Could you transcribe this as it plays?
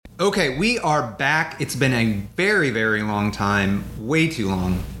Okay, we are back. It's been a very, very long time. Way too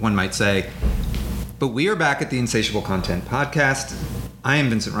long, one might say. But we are back at the Insatiable Content Podcast. I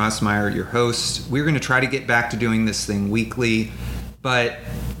am Vincent Rossmeyer, your host. We're going to try to get back to doing this thing weekly. But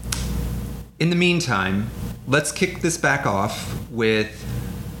in the meantime, let's kick this back off with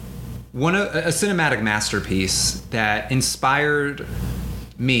a cinematic masterpiece that inspired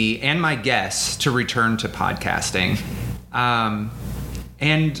me and my guests to return to podcasting.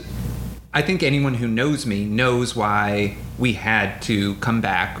 And I think anyone who knows me knows why we had to come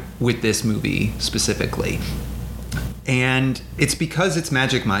back with this movie specifically. And it's because it's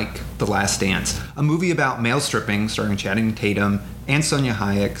Magic Mike, The Last Dance, a movie about male stripping starring Channing Tatum and Sonia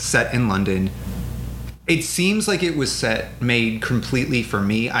Hayek, set in London. It seems like it was made completely for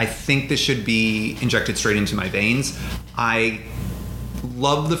me. I think this should be injected straight into my veins. I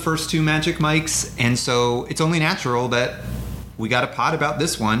love the first two Magic Mikes, and so it's only natural that we got a pod about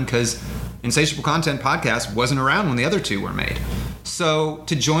this one because Insatiable Content Podcast wasn't around when the other two were made. So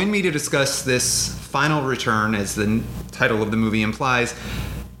to join me to discuss this final return, as the title of the movie implies,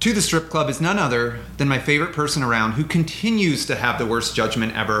 to the strip club is none other than my favorite person around, who continues to have the worst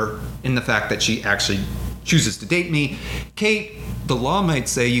judgment ever in the fact that she actually chooses to date me. Kate, the law might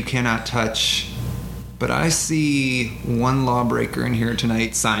say you cannot touch, but I see one lawbreaker in here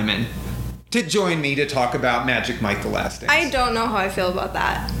tonight, Simon, to join me to talk about Magic Mike, The Last Dance. I don't know how I feel about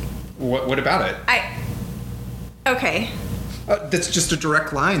that. What about it? Okay. That's just a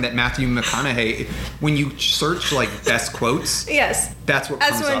direct line that Matthew McConaughey, when you search like best quotes, yes, that's what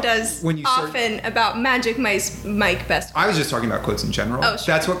comes up. As one does when you often about Magic Mike best quotes. I was just talking about quotes in general. Oh, sure.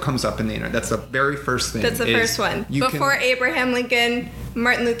 That's what comes up in the internet. That's the very first thing. That's the first one. Before Abraham Lincoln,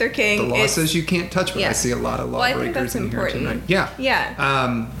 Martin Luther King. The law says you can't touch, but yes. I see a lot of lawbreakers in important. Here tonight. Yeah.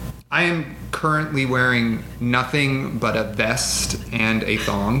 Yeah. I am currently wearing nothing but a vest and a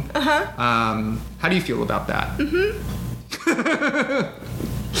thong. Uh-huh. How do you feel about that? Mm-hmm.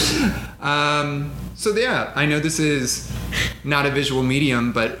 So yeah, I know this is not a visual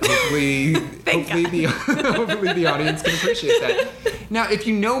medium, but hopefully the audience can appreciate that. Now, if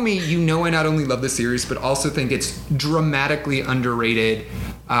you know me, you know I not only love the series, but also think it's dramatically underrated,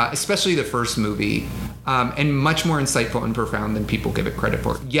 especially the first movie, and much more insightful and profound than people give it credit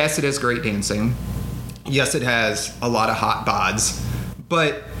for. Yes, it has great dancing. Yes, it has a lot of hot bods,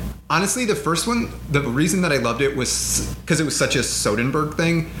 but honestly, the first one, the reason that I loved it was because it was such a Soderbergh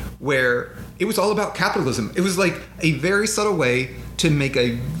thing where it was all about capitalism. It was like a very subtle way to make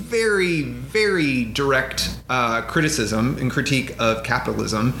a very, very direct criticism and critique of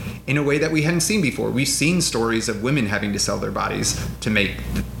capitalism in a way that we hadn't seen before. We've seen stories of women having to sell their bodies to make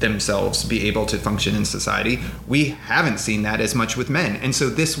themselves be able to function in society. We haven't seen that as much with men. And so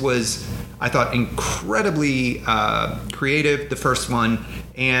this was, I thought, incredibly creative, the first one,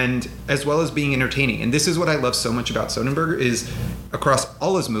 and as well as being entertaining. And this is what I love so much about Soderbergh, is across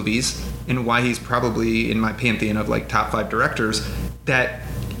all his movies, and why he's probably in my pantheon of like top 5 directors, that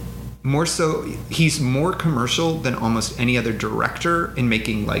more so he's more commercial than almost any other director in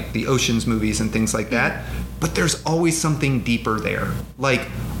making like the Ocean's movies and things like that. But there's always something deeper there. Like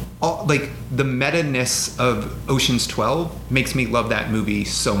the meta-ness of Ocean's 12 makes me love that movie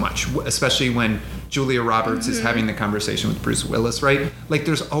so much, especially when Julia Roberts is having the conversation with Bruce Willis, right? Like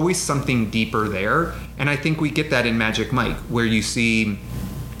there's always something deeper there. And I think we get that in Magic Mike, where you see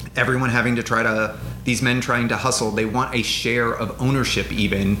everyone having to these men trying to hustle. They want a share of ownership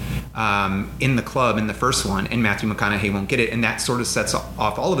even in the club in the first one, and Matthew McConaughey won't get it. And that sort of sets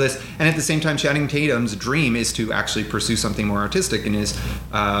off all of this. And at the same time, Channing Tatum's dream is to actually pursue something more artistic in his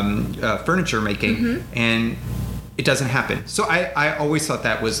furniture making, and it doesn't happen. So I always thought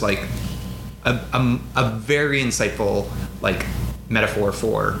that was like a very insightful like metaphor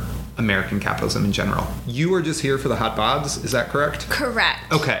for American capitalism in general. You are just here for the hot bods, is that correct?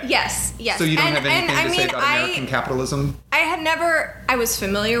 Correct. Okay. Yes. So you don't have anything to say about American capitalism? I was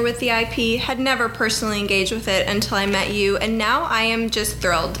familiar with the IP, had never personally engaged with it until I met you, and now I am just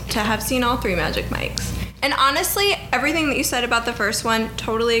thrilled to have seen all 3 Magic Mikes. And honestly, everything that you said about the first one,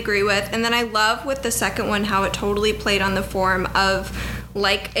 totally agree with. And then I love with the second one how it totally played on the form of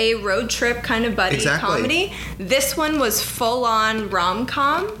like a road trip kind of buddy comedy. This one was full on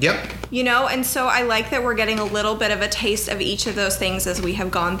rom-com. Yep. You know, and so I like that we're getting a little bit of a taste of each of those things as we have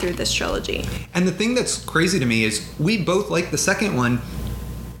gone through this trilogy. And the thing that's crazy to me is we both like the second one,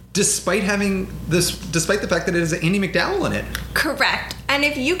 despite the fact that it has Andie MacDowell in it. Correct. And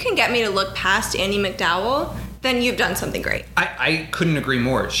if you can get me to look past Andie MacDowell, then you've done something great. I couldn't agree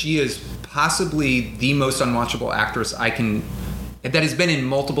more. She is possibly the most unwatchable actress that has been in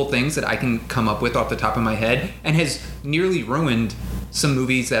multiple things that I can come up with off the top of my head, and has nearly ruined some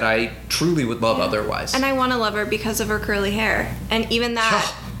movies that I truly would love otherwise. And I want to love her because of her curly hair. And even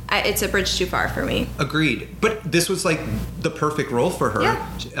that, it's a bridge too far for me. Agreed. But this was like the perfect role for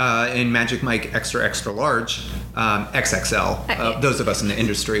her in Magic Mike Extra Extra Large, XXL. Those of us in the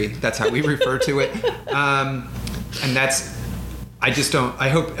industry, that's how we refer to it. And that's, I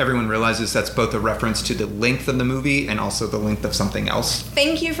hope everyone realizes that's both a reference to the length of the movie and also the length of something else.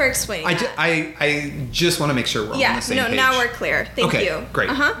 Thank you for explaining that. I just want to make sure we're on the same page. Now we're clear. Thank you. Okay, great.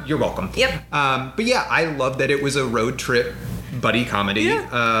 You're welcome. Yep. But yeah, I love that it was a road trip buddy comedy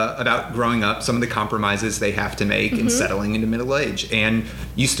about growing up, some of the compromises they have to make and settling into middle age. And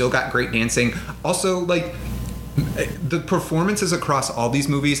you still got great dancing. Also, like, the performances across all these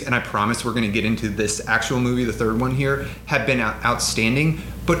movies, and I promise we're going to get into this actual movie, the third one here, have been outstanding.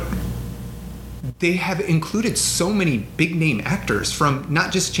 But they have included so many big name actors, from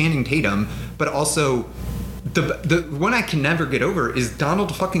not just Channing Tatum, but also the one I can never get over is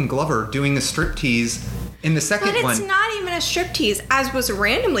Donald fucking Glover doing a striptease in the second one. But it's not even a striptease, as was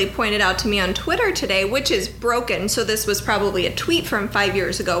randomly pointed out to me on Twitter today, which is broken, so this was probably a tweet from 5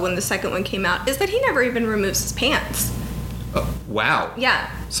 years ago when the second one came out, is that he never even removes his pants. Oh, wow.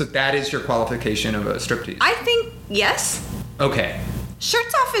 Yeah. So that is your qualification of a striptease? I think, yes. Okay.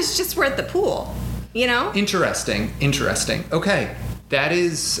 Shirts off is just we're at the pool, you know? Interesting. Okay. That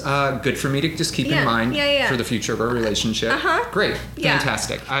is good for me to just keep in mind for the future of our relationship. Great.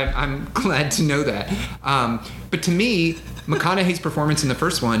 Fantastic. I'm glad to know that. But to me, McConaughey's performance in the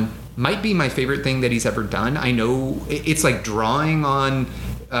first one might be my favorite thing that he's ever done. I know it's like drawing on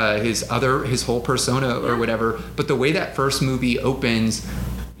his whole persona or whatever, but the way that first movie opens,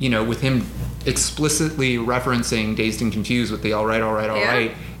 you know, with him explicitly referencing Dazed and Confused with the all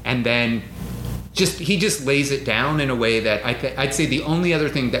right, and then he just lays it down in a way that I'd say the only other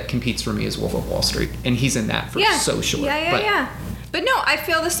thing that competes for me is Wolf of Wall Street, and he's in that for so short. But no, I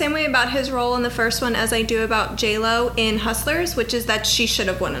feel the same way about his role in the first one as I do about J-Lo in Hustlers, which is that she should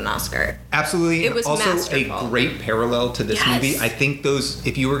have won an Oscar. Absolutely. It was also masterful. A great parallel to this movie. I think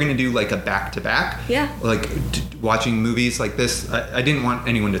if you were going to do like a back-to-back, like watching movies like this, I didn't want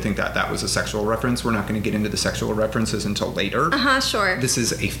anyone to think that was a sexual reference. Be going to get into the sexual references until later. Sure. This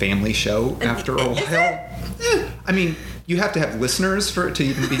is a family show after a while. I mean, you have to have listeners for it to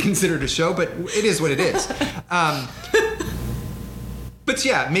even be considered a show, but it is what it is. But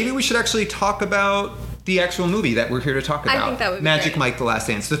yeah, maybe we should actually talk about the actual movie that we're here to talk about. I think that would be Magic Mike: The Last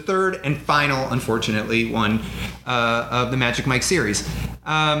Dance, the third and final, unfortunately, one of the Magic Mike series.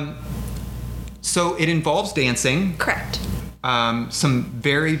 So it involves dancing. Correct. Some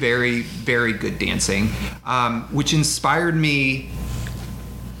very, very, very good dancing, which inspired me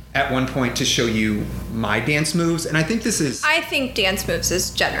at one point to show you my dance moves. And I think I think dance moves is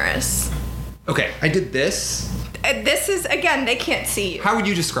generous. Okay, I did this. This is, again, they can't see you. How would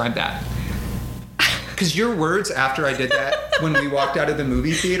you describe that? Because your words after I did that when we walked out of the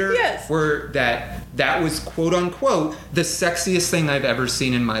movie theater were that was, quote unquote, the sexiest thing I've ever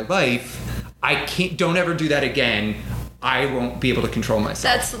seen in my life. Don't ever do that again. I won't be able to control myself.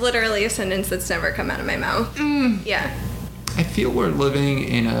 That's literally a sentence that's never come out of my mouth. Yeah. I feel we're living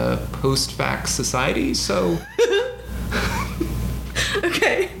in a post-fact society, so...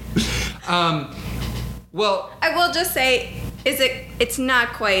 Okay. Well, I will just say, it's not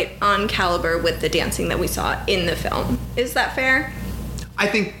quite on caliber with the dancing that we saw in the film. Is that fair? I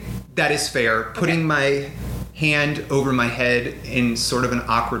think that is fair. Okay. Putting my hand over my head in sort of an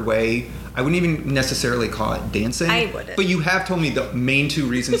awkward way. I wouldn't even necessarily call it dancing. I wouldn't. But you have told me the main two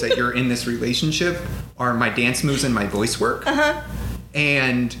reasons that you're in this relationship are my dance moves and my voice work.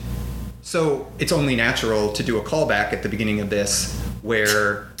 And so it's only natural to do a callback at the beginning of this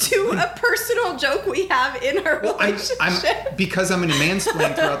where... to a personal joke we have in our relationship. Because I'm going to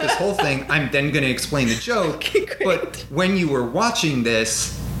mansplain throughout this whole thing, I'm then going to explain the joke. Okay, great. But when you were watching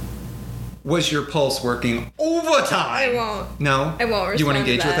this, was your pulse working overtime? I won't. No? I won't respond. Do you want to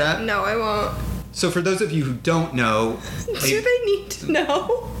engage with that? No, I won't. So for those of you who don't know... Do they need to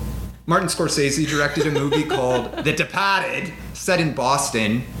know? Martin Scorsese directed a movie called The Departed, set in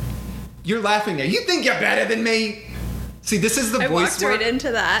Boston. You're laughing there. You think you're better than me? See, this is the voice work. I walked right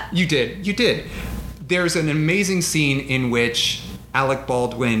into that. You did. There's an amazing scene in which Alec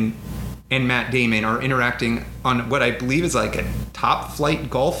Baldwin and Matt Damon are interacting on what I believe is like a top flight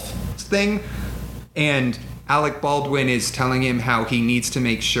golf thing. And Alec Baldwin is telling him how he needs to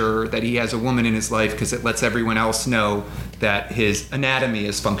make sure that he has a woman in his life because it lets everyone else know that his anatomy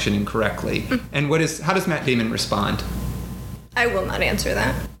is functioning correctly. And how does Matt Damon respond? I will not answer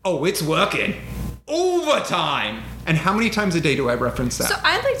that. Oh, it's working. Overtime. And how many times a day do I reference that? So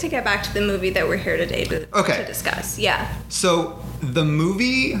I'd like to get back to the movie that we're here today to discuss. Yeah. So the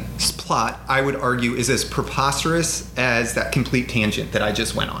movie's plot, I would argue, is as preposterous as that complete tangent that I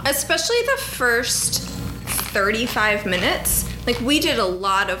just went on. Especially the first 35 minutes. Like, we did a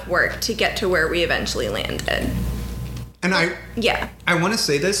lot of work to get to where we eventually landed. And I want to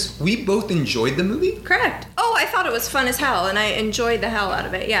say this. We both enjoyed the movie. Correct. Oh, I thought it was fun as hell, and I enjoyed the hell out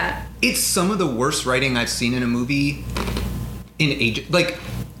of it, yeah. It's some of the worst writing I've seen in a movie in ages. Like,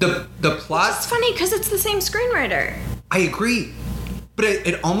 the plot... It's funny, because it's the same screenwriter. I agree. But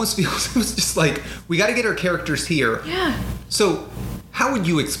it almost feels... It was just like, we got to get our characters here. Yeah. So... How would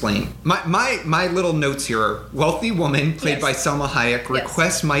you explain? My little notes here are: wealthy woman, played by Selma Hayek,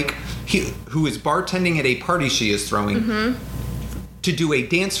 requests Mike, who is bartending at a party she is throwing, to do a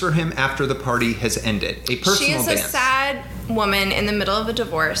dance for him after the party has ended. A personal dance. She is a sad woman in the middle of a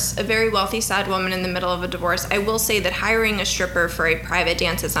divorce, a very wealthy, sad woman in the middle of a divorce. I will say that hiring a stripper for a private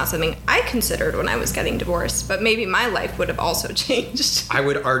dance is not something I considered when I was getting divorced, but maybe my life would have also changed. I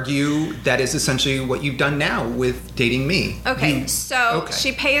would argue that is essentially what you've done now with dating me. Okay,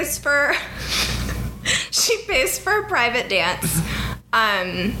 she pays for a private dance,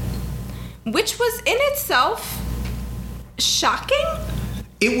 which was in itself shocking.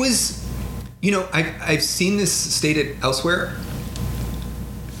 It was, I've seen this stated elsewhere.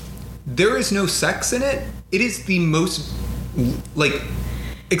 There is no sex in it. It is the most,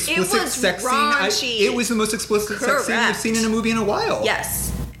 explicit sex scene. It was the most explicit sex scene I've seen in a movie in a while.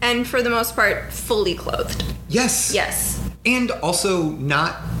 Yes. And for the most part, fully clothed. Yes. Yes. And also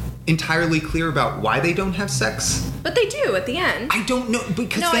not entirely clear about why they don't have sex. But they do at the end. I don't know,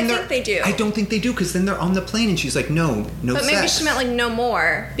 because I think they do. I don't think they do, because then they're on the plane and she's like, no sex. But maybe she meant no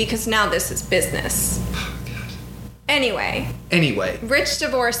more, because now this is business. Oh, God. Anyway. Rich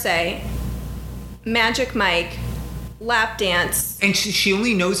divorcee, Magic Mike, lap dance. And she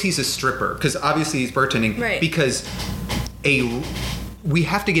only knows he's a stripper, because obviously he's bartending. Right. Because we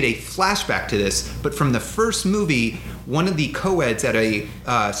have to get a flashback to this, but from the first movie, one of the co-eds at a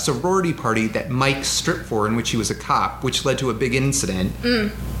sorority party that Mike stripped for, in which he was a cop, which led to a big incident.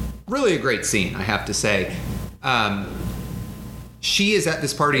 Really a great scene, I have to say. She is at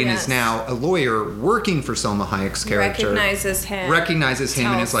this party and is now a lawyer working for Selma Hayek's character. Recognizes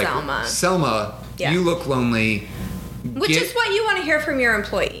him and is like, Selma, you look lonely. Which is what you want to hear from your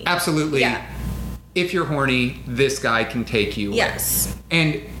employee. Absolutely. Yeah. If you're horny, this guy can take you. Yes.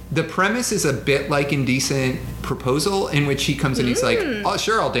 And the premise is a bit like Indecent Proposal, in which he comes in and he's like, oh,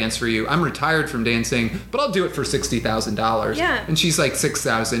 sure, I'll dance for you. I'm retired from dancing, but I'll do it for $60,000. Yeah. And she's like,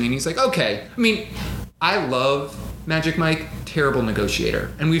 $6,000. And he's like, okay. I mean, I love Magic Mike, terrible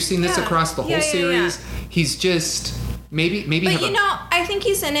negotiator. And we've seen this across the whole series. Yeah. He's just maybe. But I think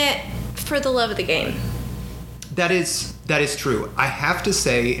he's in it for the love of the game. That is true. I have to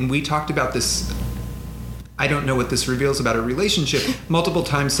say, and we talked about this, I don't know what this reveals about a relationship multiple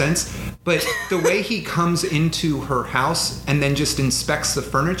times since, but the way he comes into her house and then just inspects the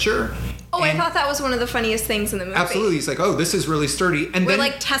furniture. Oh, I thought that was one of the funniest things in the movie. Absolutely. He's like, oh, this is really sturdy. And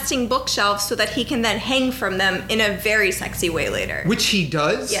we're testing bookshelves so that he can then hang from them in a very sexy way later. Which he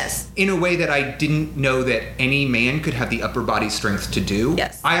does. Yes. In a way that I didn't know that any man could have the upper body strength to do.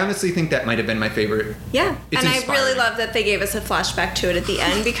 Yes. I honestly think that might have been my favorite. Yeah. And inspiring. I really love that they gave us a flashback to it at the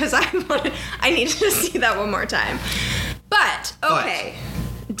end, because I needed to see that one more time. But, okay.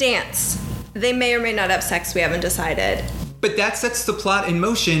 Dance. They may or may not have sex. We haven't decided. But that sets the plot in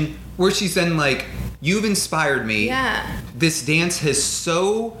motion, where she's then like, you've inspired me. Yeah. This dance has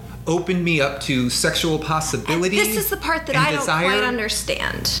so opened me up to sexual possibility. And this is the part that I don't quite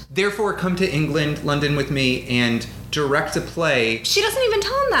understand. Therefore, come to England, London with me and direct a play. She doesn't even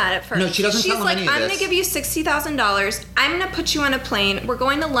tell him that at first. No, she doesn't tell him any of this. I'm going to give you $60,000. I'm going to put you on a plane. We're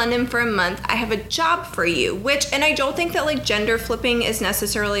going to London for a month. I have a job for you. And I don't think that gender flipping is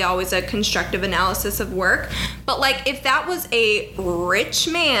necessarily always a constructive analysis of work. But if that was a rich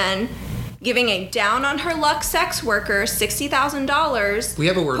man giving a down on her luck sex worker $60,000, we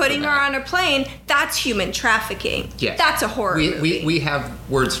have a word putting for her that. on a plane, that's human trafficking. Yeah. That's a horror movie. We have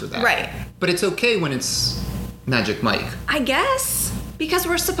words for that. Right. But it's okay when it's Magic Mike. I guess. Because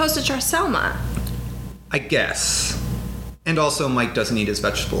we're supposed to trust Selma. I guess. And also, Mike doesn't eat his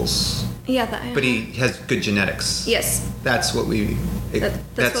vegetables. Yeah, but he has good genetics. Yes. That's what we...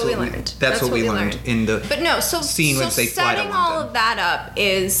 That's what we learned. That's what we learned in the scene when they fly to London. Setting all of that up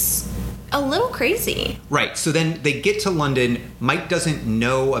is a little crazy. Right. So then they get to London. Mike doesn't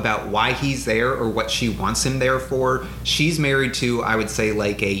know about why he's there or what she wants him there for. She's married to, I would say,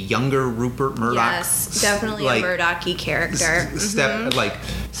 a younger Rupert Murdoch. Yes, definitely a Murdoch-y character.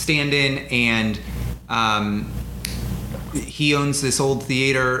 Stand-in, and he owns this old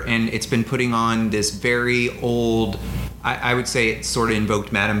theater, and it's been putting on this very old, I would say it sort of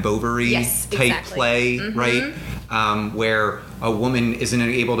invoked Madame Bovary type play, right? Where a woman isn't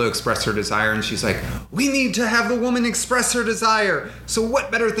able to express her desire, and she's like, we need to have the woman express her desire. So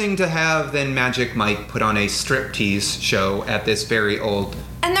what better thing to have than Magic Mike put on a striptease show at this very old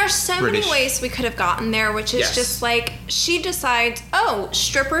And there's so British. many ways we could have gotten there, which is just like, she decides, oh,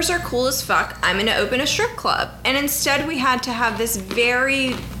 strippers are cool as fuck, I'm going to open a strip club. And instead we had to have this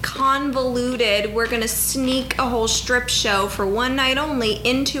very convoluted, we're going to sneak a whole strip show for one night only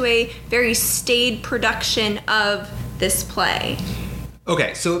into a very staid production of this play.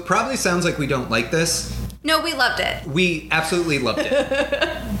 Okay, so it probably sounds like we don't like this. No, we loved it. We absolutely loved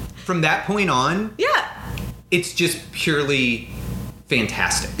it. From that point on, it's just purely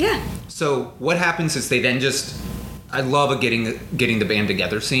fantastic. Yeah. So what happens is they then just, I love a getting the band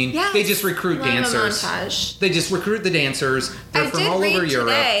together scene. Yes. They just recruit dancers. A montage. They just recruit the dancers. They're from all over Europe. I did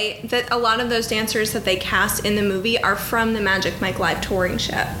read today that a lot of those dancers that they cast in the movie are from the Magic Mike Live touring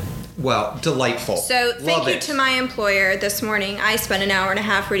show. Well, delightful. So thank you to my employer this morning. I spent an hour and a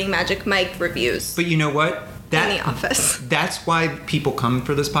half reading Magic Mike reviews. But you know what? In the office. That's why people come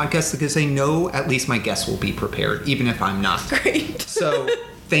for this podcast, because they know at least my guests will be prepared, even if I'm not. Great. So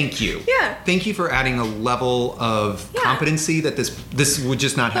thank you. Yeah. Thank you for adding a level of competency that this would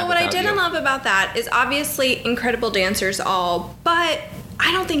just not have. But what I didn't love about that is obviously incredible dancers all, but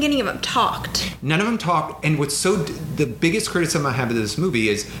I don't think any of them talked. None of them talked, and the biggest criticism I have of this movie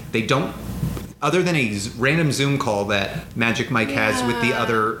is they don't, other than a random Zoom call that Magic Mike has with the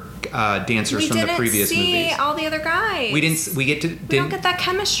other dancers from the previous movies. We didn't see all the other guys. We don't get that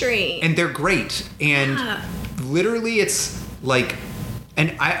chemistry. And they're great. And literally it's like,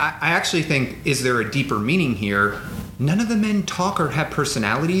 and I actually think, is there a deeper meaning here? None of the men talk or have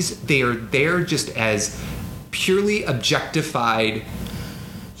personalities. They are there just as purely objectified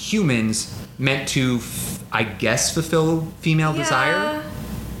humans meant to, I guess, fulfill female desire.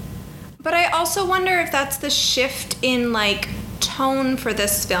 But I also wonder if that's the shift in, like, tone for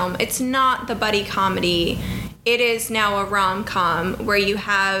this film. It's not the buddy comedy. It is now a rom-com where you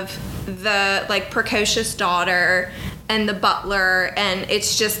have the, like, precocious daughter and the butler, and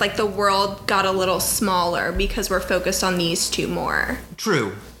it's just like the world got a little smaller because we're focused on these two more.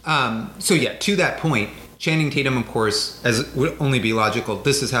 True. So yeah, to that point, Channing Tatum, of course, as would only be logical,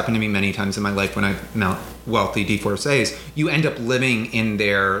 this has happened to me many times in my life when I've met wealthy divorcees, you end up living in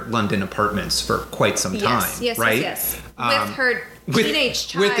their London apartments for quite some time, right? Yes. With her teenage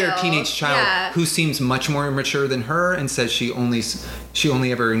child. With their teenage child, who seems much more immature than her and says she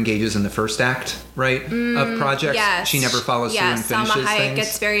only ever engages in the first act, right, of projects. Yes. She never follows through and finishes Salma Hayek things.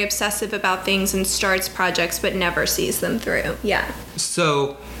 Gets very obsessive about things and starts projects but never sees them through. Yeah.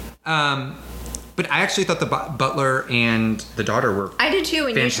 So, but I actually thought the butler and the daughter were I did too,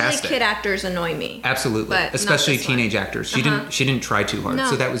 and fantastic. Usually kid actors annoy me. Absolutely, especially teenage actors. She didn't try too hard,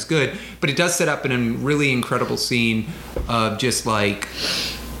 so that was good. But it does set up in a really incredible scene of just like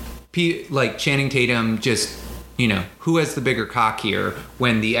Channing Tatum just, you know, who has the bigger cock here,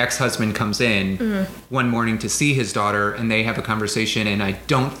 when the ex-husband comes in one morning to see his daughter, and they have a conversation, and I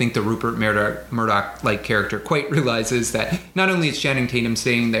don't think the Rupert Murdoch like character quite realizes that not only is Channing Tatum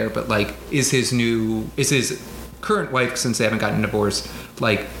staying there, but like is his current wife, since they haven't gotten divorced,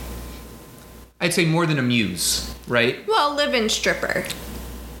 like I'd say more than a muse, right? Well, live-in stripper.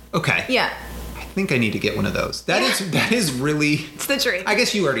 Okay. Yeah. I think I need to get one of those. That is really, it's the dream. I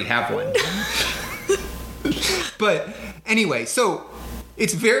guess you already have one. But anyway, so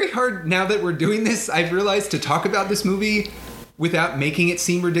it's very hard now that we're doing this, I've realized, to talk about this movie without making it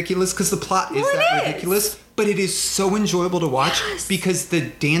seem ridiculous, because the plot is ridiculous, but it is so enjoyable to watch because the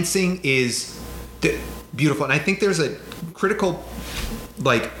dancing is beautiful. And I think there's a critical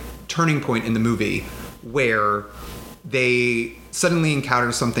turning point in the movie where they suddenly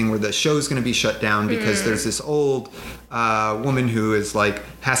encounter something where the show's going to be shut down because there's this old woman who is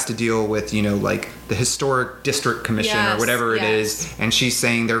has to deal with, the historic district commission or whatever it is, and she's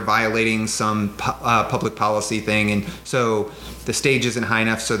saying they're violating some public policy thing, and so the stage isn't high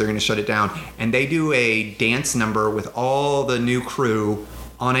enough, so they're going to shut it down. And they do a dance number with all the new crew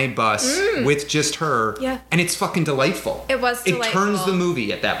on a bus with just her. Yeah. And it's fucking delightful. It was delightful. It turns the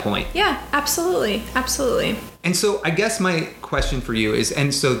movie at that point. Yeah, absolutely. Absolutely. And so I guess my question for you is,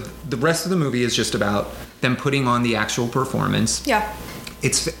 and so the rest of the movie is just about them putting on the actual performance. Yeah.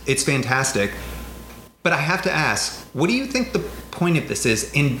 It's fantastic. But I have to ask, what do you think the point of this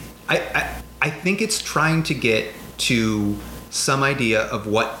is? And I think it's trying to get to some idea of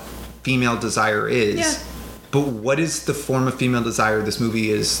what female desire is. Yeah. But what is the form of female desire this movie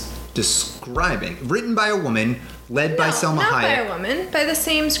is describing? Written by a woman, led by Selma not Hayek. by a woman, by the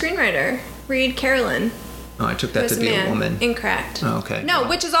same screenwriter, Reed Carolyn. Oh, I took that to be a woman. Incorrect. Oh, okay. No,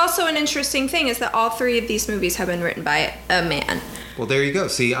 which is also an interesting thing, is that all 3 of these movies have been written by a man. Well, there you go.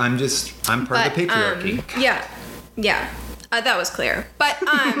 See, I'm part of the patriarchy. Yeah. That was clear. But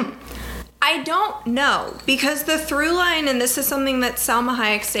I don't know, because the through line, and this is something that Salma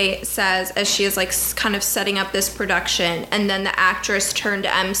Hayek says as she is like kind of setting up this production, and then the actress turned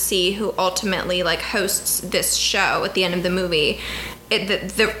MC who ultimately like hosts this show at the end of the movie.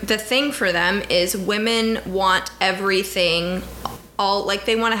 The thing for them is women want everything,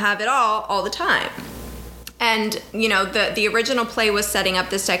 they want to have it all the time. And, you know, the original play was setting up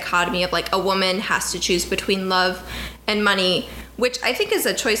this dichotomy of like a woman has to choose between love and money, which I think is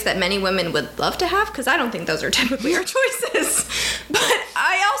a choice that many women would love to have, because I don't think those are typically our choices. But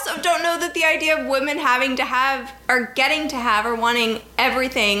I also don't know that the idea of women having to have, or getting to have, or wanting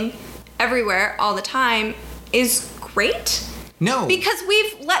everything, everywhere, all the time is great. No. Because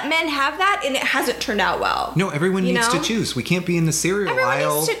we've let men have that, and it hasn't turned out well. No, everyone needs to choose. We can't be in the cereal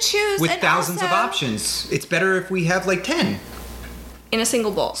aisle needs to choose, with and thousands of also, options. It's better if we have like 10. In a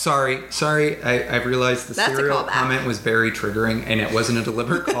single bowl. Sorry. I realized the That's cereal comment was very triggering, and it wasn't a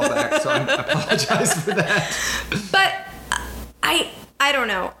deliberate callback, so I apologize for that. But I don't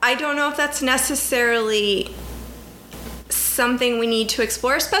know. I don't know if that's necessarily something we need to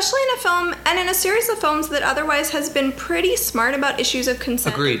explore, especially in a film and in a series of films that otherwise has been pretty smart about issues of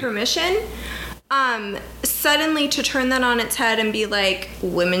consent and permission. Suddenly to turn that on its head and be like,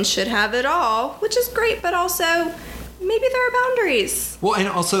 women should have it all, which is great, but also maybe there are boundaries. Well, and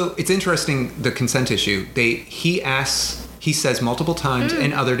also it's interesting, the consent issue. He says multiple times,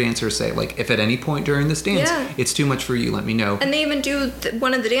 and other dancers say, like, if at any point during this dance it's too much for you, let me know. And they even do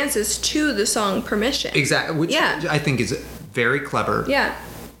one of the dances to the song Permission. Exactly, which I think is very clever. Yeah.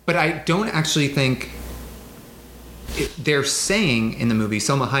 But I don't actually think they're saying in the movie,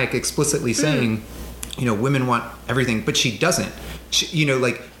 Selma Hayek explicitly saying, you know, women want everything, but she doesn't. She, you know,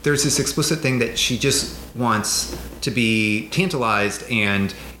 like, there's this explicit thing that she just wants to be tantalized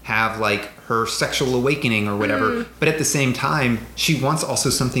and have, like, her sexual awakening or whatever. But at the same time, she wants also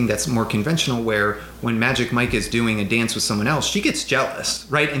something that's more conventional, where when Magic Mike is doing a dance with someone else, she gets jealous,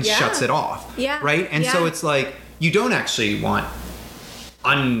 right? And shuts it off. Yeah. Right? And so it's like, you don't actually want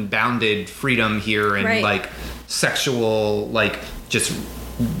unbounded freedom here and like sexual, like, just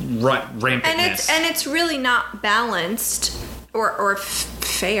rampantness. And it's really not balanced or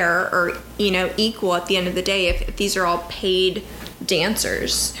fair or, you know, equal at the end of the day if these are all paid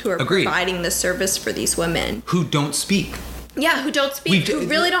dancers who are providing the service for these women who don't speak. Yeah, who don't speak, who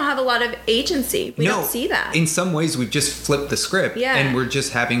really don't have a lot of agency. We don't see that. In some ways, we've just flipped the script, and we're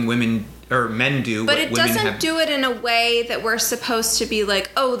just having women or men do what women have. But it doesn't do it in a way that we're supposed to be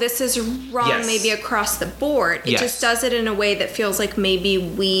like, oh, this is wrong maybe across the board. It just does it in a way that feels like maybe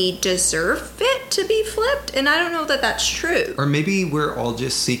we deserve it to be flipped, and I don't know that that's true. Or maybe we're all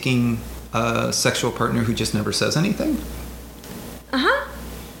just seeking a sexual partner who just never says anything. Uh-huh.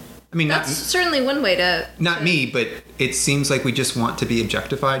 I mean, that's certainly one way to... Not me, but it seems like we just want to be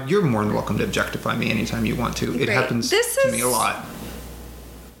objectified. You're more than welcome to objectify me anytime you want to. It happens to me a lot.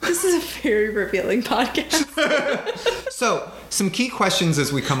 This is a very revealing podcast. So, some key questions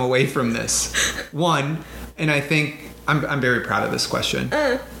as we come away from this. One, and I think I'm very proud of this question.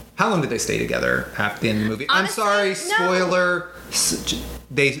 How long did they stay together at the end of the movie? Honestly, I'm sorry, spoiler.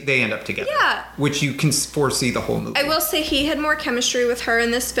 They end up together. Yeah. Which you can foresee the whole movie. I will say he had more chemistry with her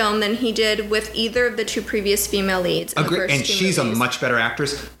in this film than he did with either of the two previous female leads. Agree. And she's a much better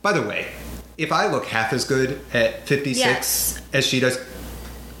actress. By the way, if I look half as good at 56 as she does,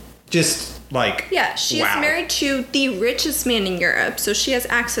 just like, yeah, she is married to the richest man in Europe, so she has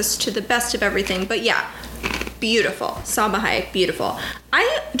access to the best of everything. But yeah, beautiful. Salma Hayek, beautiful.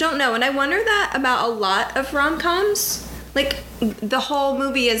 I don't know, and I wonder that about a lot of rom-coms. Like, the whole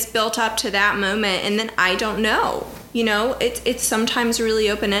movie is built up to that moment, and then I don't know. You know, it's sometimes really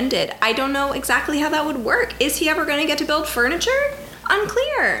open-ended. I don't know exactly how that would work. Is he ever going to get to build furniture?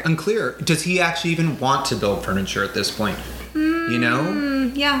 Unclear. Does he actually even want to build furniture at this point? You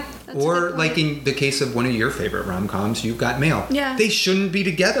know? Yeah. Or, like in the case of one of your favorite rom-coms, You've Got Mail. Yeah. They shouldn't be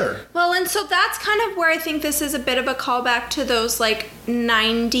together. Well, and so that's kind of where I think this is a bit of a callback to those, like,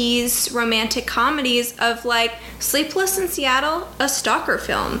 90s romantic comedies of, like, Sleepless in Seattle, a stalker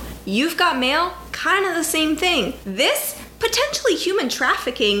film. You've Got Mail, kind of the same thing. This, potentially human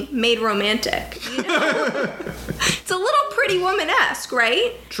trafficking made romantic. You know? It's a little Pretty Woman-esque,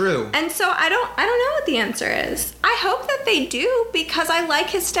 right? True. And so I don't know what the answer is. I hope that they do, because I like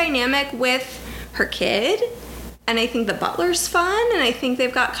his dynamic with her kid and I think the butler's fun, and I think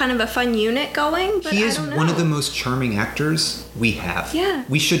they've got kind of a fun unit going. But he is I don't know. one of the most charming actors we have. Yeah.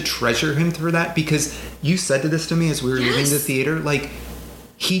 We should treasure him for that, because you said this to me as we were leaving the theater, like,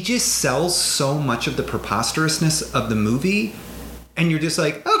 he just sells so much of the preposterousness of the movie. And you're just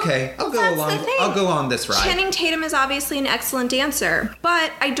like, okay, I'll go along this ride. Channing Tatum is obviously an excellent dancer,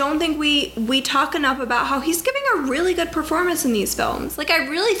 but I don't think we talk enough about how he's giving a really good performance in these films. Like, I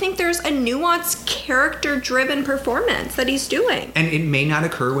really think there's a nuanced, character-driven performance that he's doing. And it may not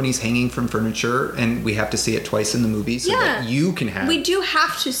occur when he's hanging from furniture, and we have to see it twice in the movie so that you can have... We do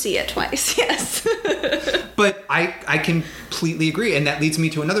have to see it twice, yes. But I completely agree, and that leads me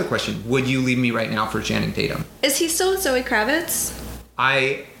to another question. Would you leave me right now for Channing Tatum? Is he still with Zoe Kravitz?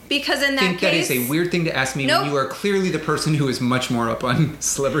 Because in that think case, that is a weird thing to ask me when you are clearly the person who is much more up on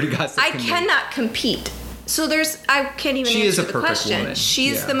celebrity gossip. I cannot compete. So I can't even answer the question. Woman.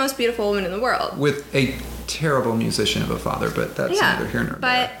 She's the most beautiful woman in the world. With a terrible musician of a father, but that's neither here nor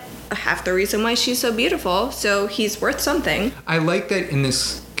there. But half the reason why she's so beautiful, so he's worth something. I like that in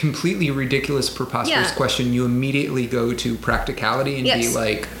this completely ridiculous, preposterous question, you immediately go to practicality and be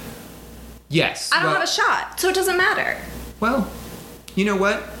like, yes. I don't have a shot, so it doesn't matter. Well, you know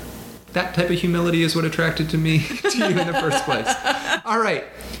what? That type of humility is what attracted me to you in the first place. All right.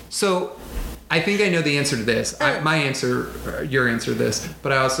 So I think I know the answer to this. Your answer to this,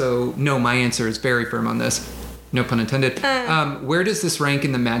 but I also know my answer is very firm on this. No pun intended. Where does this rank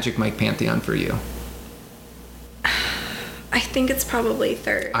in the Magic Mike pantheon for you? I think it's probably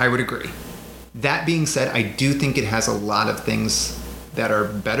third. I would agree. That being said, I do think it has a lot of things that are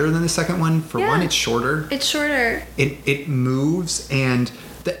better than the second one. For one, it's shorter. It moves, and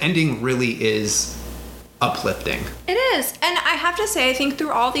the ending really is uplifting. It is. And I have to say, I think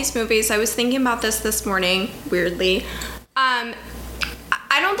through all these movies, I was thinking about this morning, weirdly. I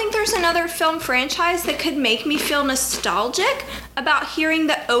don't think there's another film franchise that could make me feel nostalgic about hearing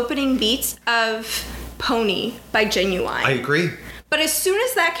the opening beats of Pony by Genuine. I agree. But as soon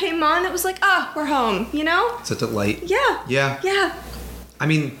as that came on, it was like, we're home, you know? It's a delight. Yeah. I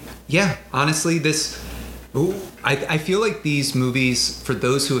mean, honestly, I feel like these movies, for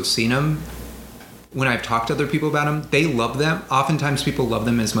those who have seen them, when I've talked to other people about them, they love them. Oftentimes people love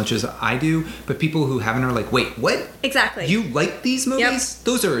them as much as I do, but people who haven't are like, wait, what? Exactly. You like these movies? Yep.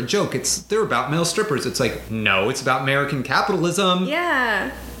 Those are a joke. They're about male strippers. It's like, no, it's about American capitalism.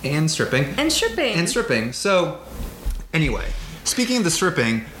 Yeah. And stripping. So, anyway, speaking of the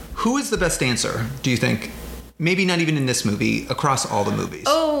stripping, who is the best dancer, do you think? Maybe not even in this movie, across all the movies.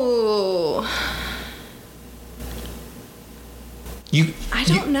 Oh. I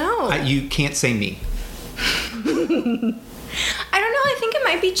don't know. You can't say me. I don't know. I think it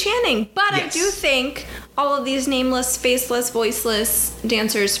might be Channing. But I do think all of these nameless, faceless, voiceless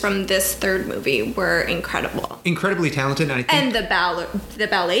dancers from this third movie were incredible. Incredibly talented. And I think... And the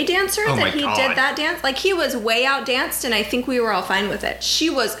ballet dancer that he did that dance. Like, he was way out danced, and I think we were all fine with it. She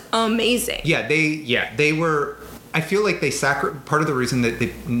was amazing. They were... I feel like part of the reason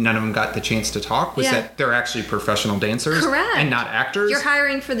that none of them got the chance to talk was that they're actually professional dancers. Correct. And not actors. You're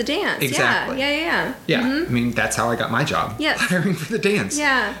hiring for the dance. Exactly. Yeah. Yeah. Mm-hmm. I mean, that's how I got my job. Yes. Hiring for the dance.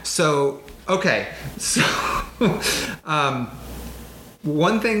 Yeah. So, okay. So,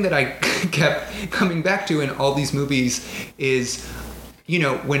 one thing that I kept coming back to in all these movies is,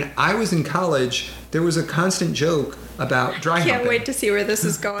 when I was in college, there was a constant joke about dry humping. Can't wait to see where this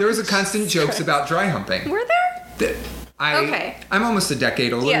is going. There was a constant jokes about dry humping. Were there? I'm almost a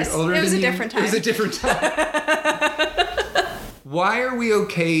decade older. Yes, older it was than a you. different time. It was a different time. Why are we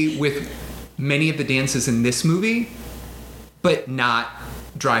okay with many of the dances in this movie, but not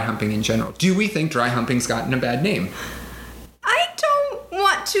dry humping in general? Do we think dry humping's gotten a bad name? I don't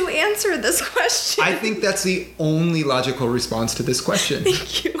want to answer this question. I think that's the only logical response to this question.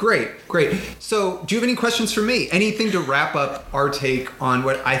 Thank you. Great. So, do you have any questions for me? Anything to wrap up our take on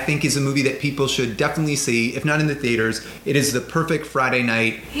what I think is a movie that people should definitely see, if not in the theaters? It is the perfect Friday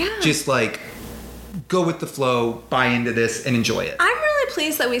night. Yeah. Just like, go with the flow, buy into this, and enjoy it. I'm really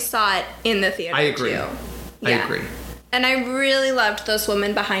pleased that we saw it in the theater, I agree. too. I agree. And I really loved those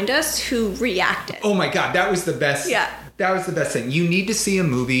women behind us who reacted. Oh my God, that was the best. Yeah. That was the best thing. You need to see a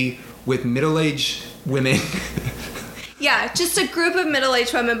movie with middle-aged women. Yeah, just a group of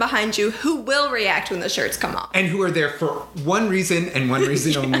middle-aged women behind you who will react when the shirts come off. And who are there for one reason and one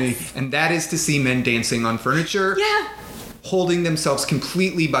reason only, and that is to see men dancing on furniture. Yeah. Holding themselves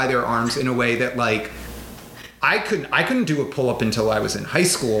completely by their arms in a way that, like, I couldn't do a pull-up until I was in high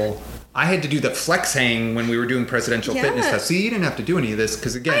school. I had to do the flex hang when we were doing presidential fitness tests. So you didn't have to do any of this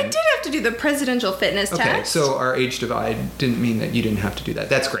because, again... I did have to do the presidential fitness test. Okay, so our age divide didn't mean that you didn't have to do that.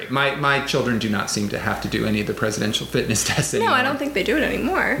 That's great. My children do not seem to have to do any of the presidential fitness tests anymore. No, I don't think they do it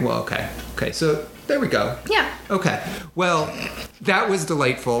anymore. Well, okay. Okay, so there we go. Yeah. Okay. Well, that was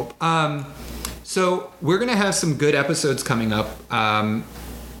delightful. So we're going to have some good episodes coming up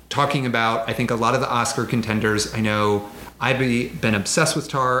talking about, I think, a lot of the Oscar contenders. I know... I've been obsessed with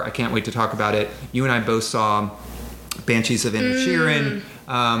Tar. I can't wait to talk about it. You and I both saw Banshees of Inisherin.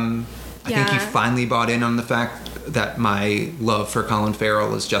 I think you finally bought in on the fact that my love for Colin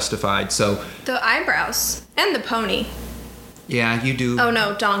Farrell is justified. So the eyebrows and the pony. Yeah, you do. Oh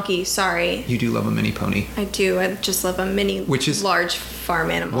no, donkey. Sorry. You do love a mini pony. I do. I just love a mini, which is large farm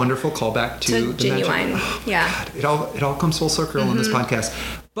animal. Wonderful callback to the genuine. Magic. Yeah. God, it all comes full circle on this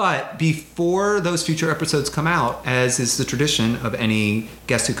podcast. But before those future episodes come out, as is the tradition of any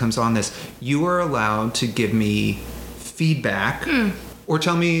guest who comes on this, you are allowed to give me feedback or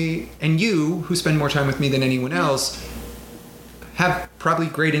tell me, and you, who spend more time with me than anyone else, have probably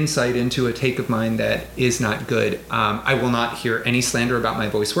great insight into a take of mine that is not good. I will not hear any slander about my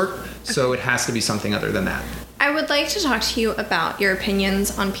voice work, so it has to be something other than that. I would like to talk to you about your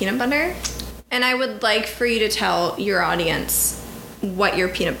opinions on peanut butter, and I would like for you to tell your audience what your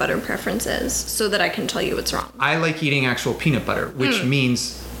peanut butter preference is so that I can tell you what's wrong. I like eating actual peanut butter, which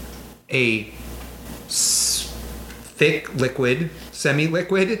means a thick liquid,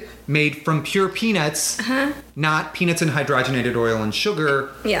 semi-liquid, made from pure peanuts, not peanuts and hydrogenated oil and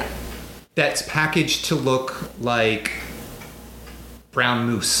sugar. Yeah. That's packaged to look like brown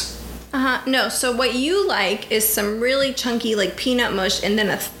mousse. No, so what you like is some really chunky like peanut mush and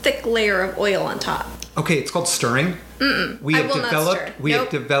then a thick layer of oil on top. Okay, it's called stirring. We have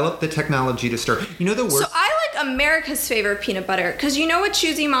developed the technology to stir. You know the worst. So I like America's favorite peanut butter because you know what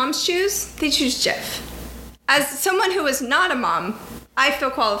choosy moms choose? They choose Jif. As someone who is not a mom, I feel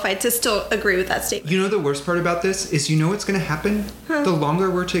qualified to still agree with that statement. You know the worst part about this is, you know what's going to happen? The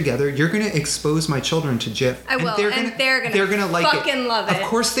longer we're together, you're going to expose my children to Jif. I will, and they're going to like fucking love it. Of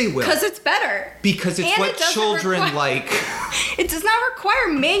course they will. Because it's better. Because it's what children like. It does not require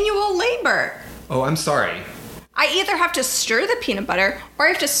manual labor. Oh, I'm sorry. I either have to stir the peanut butter or I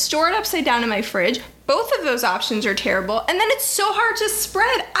have to store it upside down in my fridge. Both of those options are terrible. And then it's so hard to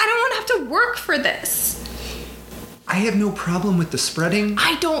spread. I don't want to have to work for this. I have no problem with the spreading.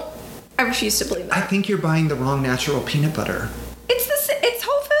 I refuse to believe that. I think you're buying the wrong natural peanut butter. It's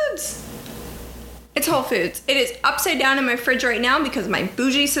Whole Foods. It's Whole Foods. It is upside down in my fridge right now because my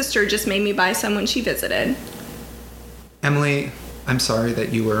bougie sister just made me buy some when she visited. Emily, I'm sorry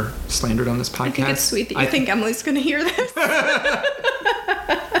that you were slandered on this podcast. I think it's sweet that you think Emily's going to hear this.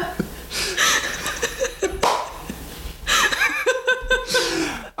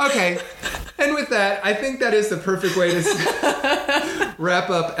 Okay. And with that, I think that is the perfect way to wrap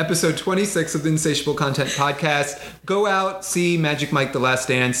up episode 26 of the Insatiable Content Podcast. Go out, see Magic Mike The Last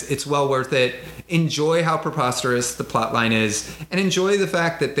Dance. It's well worth it. Enjoy how preposterous the plotline is, and enjoy the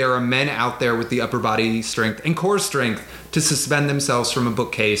fact that there are men out there with the upper body strength and core strength to suspend themselves from a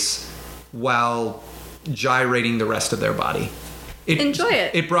bookcase while gyrating the rest of their body. Enjoy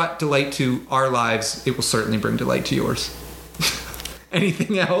it. It brought delight to our lives. It will certainly bring delight to yours.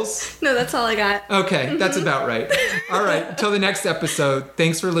 Anything else? No, that's all I got. Okay, that's about right. All right, until the next episode,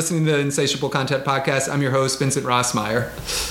 thanks for listening to the Insatiable Content Podcast. I'm your host, Vincent Rossmeyer.